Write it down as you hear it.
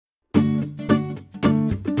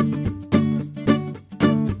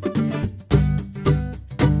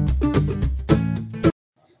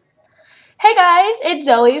it's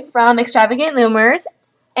Zoe from Extravagant Loomers,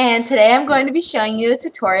 and today I'm going to be showing you a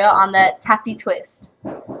tutorial on the Taffy twist.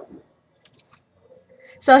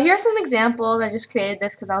 So here are some examples. I just created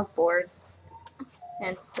this because I was bored.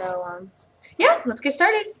 And so, yeah, let's get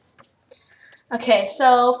started. Okay,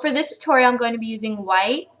 so for this tutorial I'm going to be using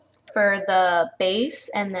white for the base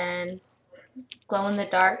and then glow in the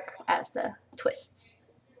dark as the twists.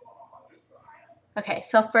 Okay,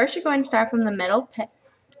 so first you're going to start from the middle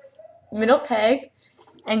peg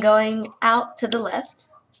and going out to the left.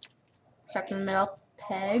 Start from the middle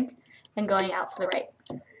peg and going out to the right.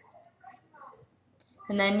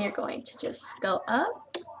 And then you're going to just go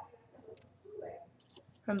up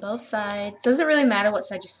from both sides. Doesn't really matter what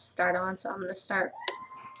side you start on, so I'm going to start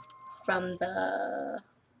from the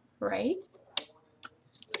right.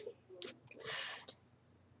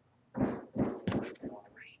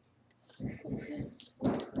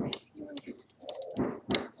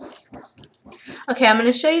 Okay, I'm going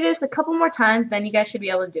to show you this a couple more times, then you guys should be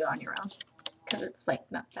able to do it on your own, because it's like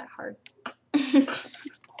not that hard.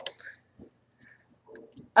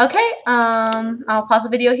 Okay, I'll pause the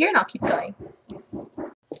video here and I'll keep going.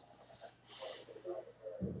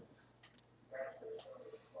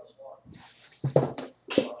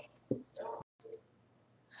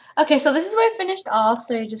 Okay, so this is where I finished off,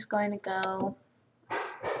 so you're just going to go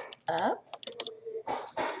up.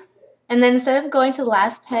 And then instead of going to the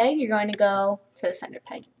last peg, you're going to go to the center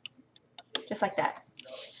peg. Just like that.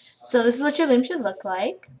 So this is what your loom should look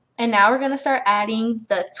like. And now we're going to start adding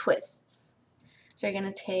the twists. So you're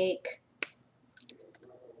going to take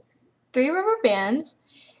 3 rubber bands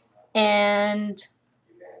and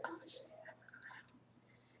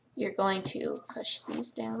you're going to push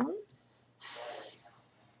these down.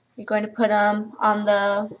 You're going to put them on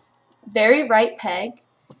the very right peg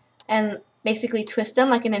and basically twist them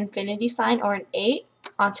like an infinity sign or an 8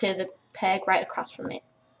 onto the peg right across from it.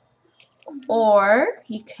 Or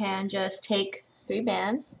you can just take 3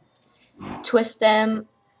 bands, twist them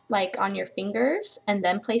like on your fingers, and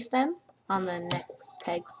then place them on the next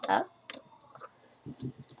pegs up.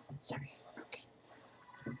 Sorry. Okay.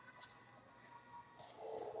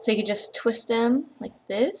 So you can just twist them like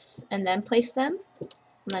this and then place them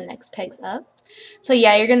on the next pegs up. So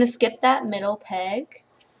yeah, you're going to skip that middle peg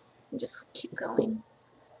and just keep going.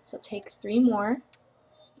 So take 3 more.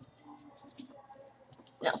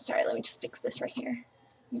 No, sorry, let me just fix this right here.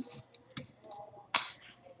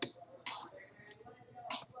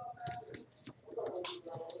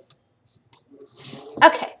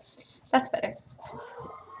 Okay, that's better.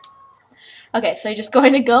 Okay, so you're just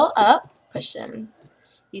going to go up, push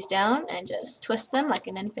these down, and just twist them like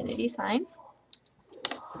an infinity sign.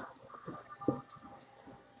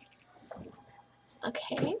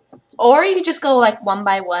 Okay, or you could just go like one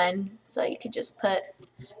by one. So you could just put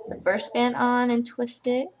the first band on and twist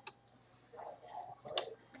it,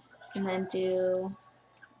 and then do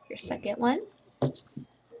your second one,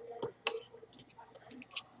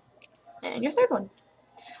 and your third one.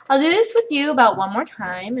 I'll do this with you about one more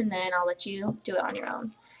time, and then I'll let you do it on your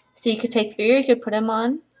own. So you could take 3, or you could put them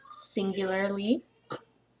on singularly.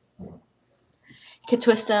 You could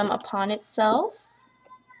twist them upon itself,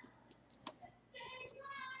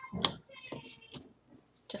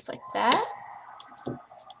 just like that.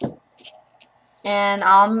 And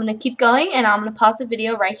I'm going to keep going, and I'm going to pause the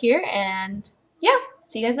video right here, and yeah,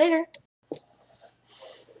 see you guys later.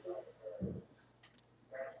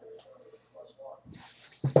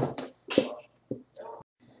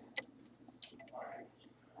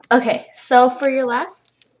 Okay, so for your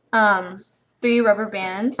last 3 rubber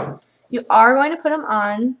bands, you are going to put them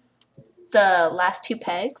on the last 2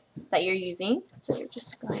 pegs that you're using. So you're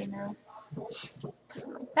just going to put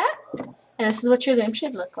them like that. And this is what your loom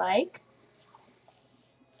should look like.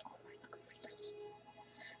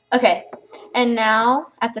 Okay, and now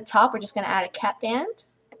at the top we're just going to add a cap band.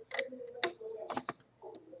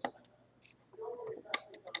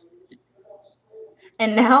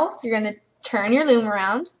 And now you're going to turn your loom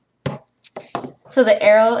around so the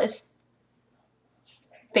arrow is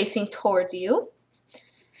facing towards you.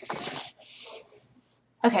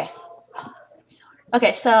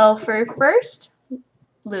 Okay, so for your first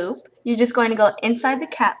loop, you're just going to go inside the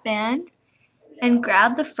cap band and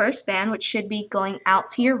grab the first band, which should be going out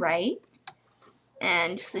to your right,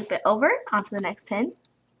 and just loop it over onto the next pin.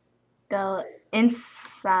 Go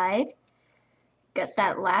inside, get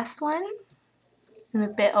that last one, and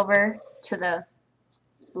loop it over to the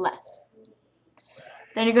left.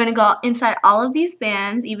 Then you're going to go inside all of these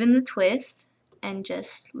bands, even the twist, and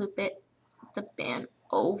just loop the band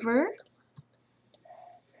over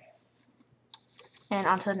and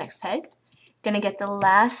onto the next peg. Gonna get the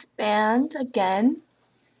last band again,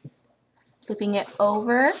 looping it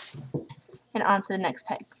over and onto the next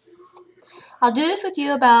peg. I'll do this with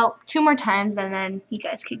you about 2 more times, and then you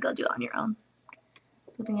guys can go do it on your own.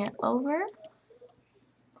 Looping it over.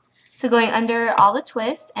 So going under all the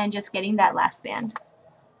twists and just getting that last band.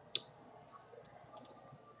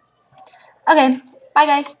 Okay, bye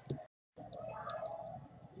guys.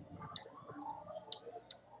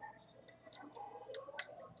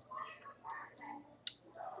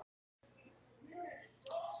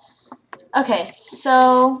 Okay,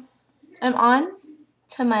 so I'm on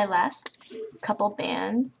to my last couple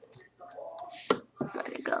bands.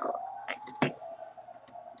 Gotta go.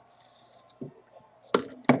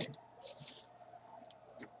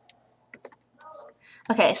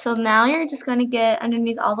 Okay, so now you're just going to get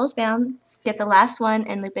underneath all those bands, get the last one,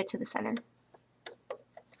 and loop it to the center.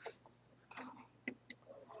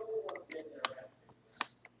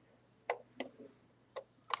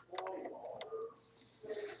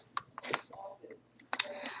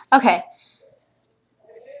 Okay,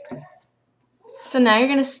 so now you're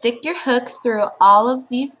going to stick your hook through all of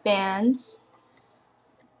these bands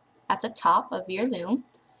at the top of your loom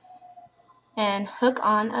and hook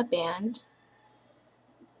on a band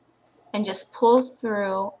and just pull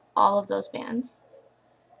through all of those bands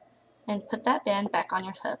and put that band back on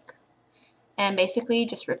your hook and basically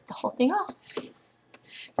just rip the whole thing off.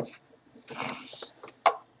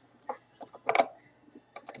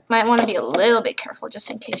 Might want to be a little bit careful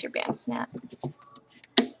just in case your band snaps.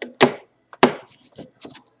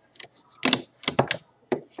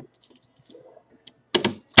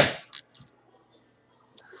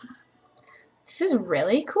 This is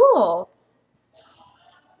really cool.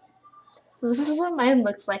 So this is what mine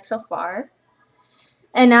looks like so far.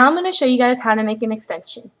 And now I'm going to show you guys how to make an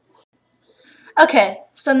extension. Okay,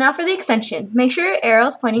 so now for the extension. Make sure your arrow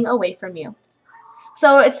is pointing away from you.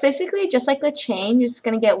 So it's basically just like a chain. You're just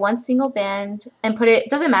going to get one single band and put it,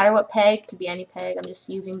 doesn't matter what peg, it could be any peg. I'm just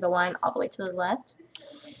using the one all the way to the left.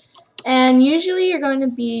 And usually you're going to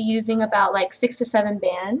be using about like 6 to 7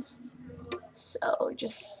 bands. So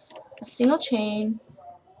just a single chain.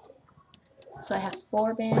 So I have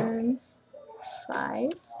 4 bands, 5.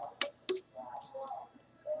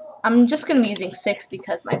 I'm just going to be using 6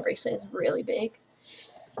 because my bracelet is really big.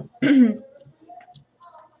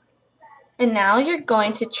 And now you're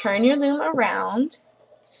going to turn your loom around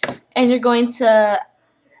and you're going to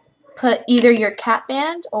put either your cap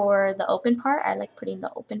band or the open part. I like putting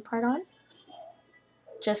the open part on.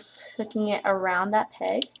 Just hooking it around that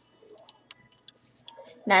peg.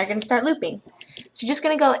 Now you're going to start looping. So you're just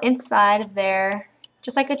going to go inside of there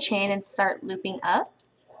just like a chain and start looping up.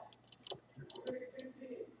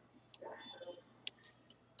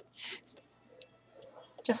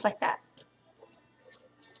 Just like that.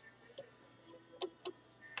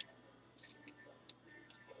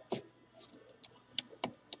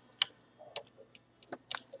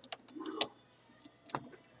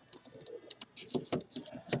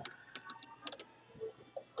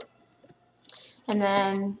 And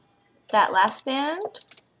then that last band,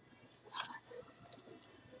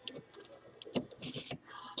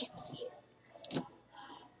 can't see it.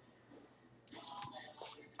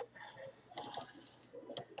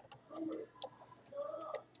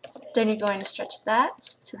 Then you're going to stretch that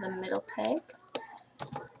to the middle peg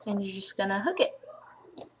and you're just gonna hook it.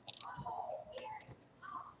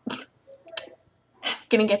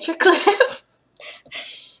 Gonna get your clip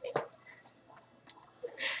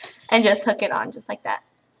and just hook it on just like that.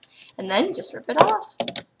 And then just rip it off.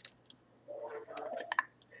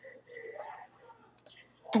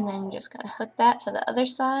 And then you're just gonna hook that to the other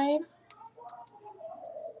side.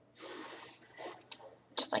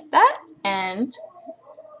 Just like that. And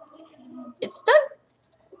it's done.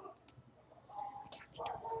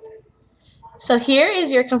 So here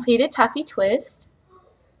is your completed taffy twist.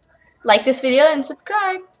 Like this video and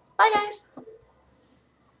subscribe. Bye guys.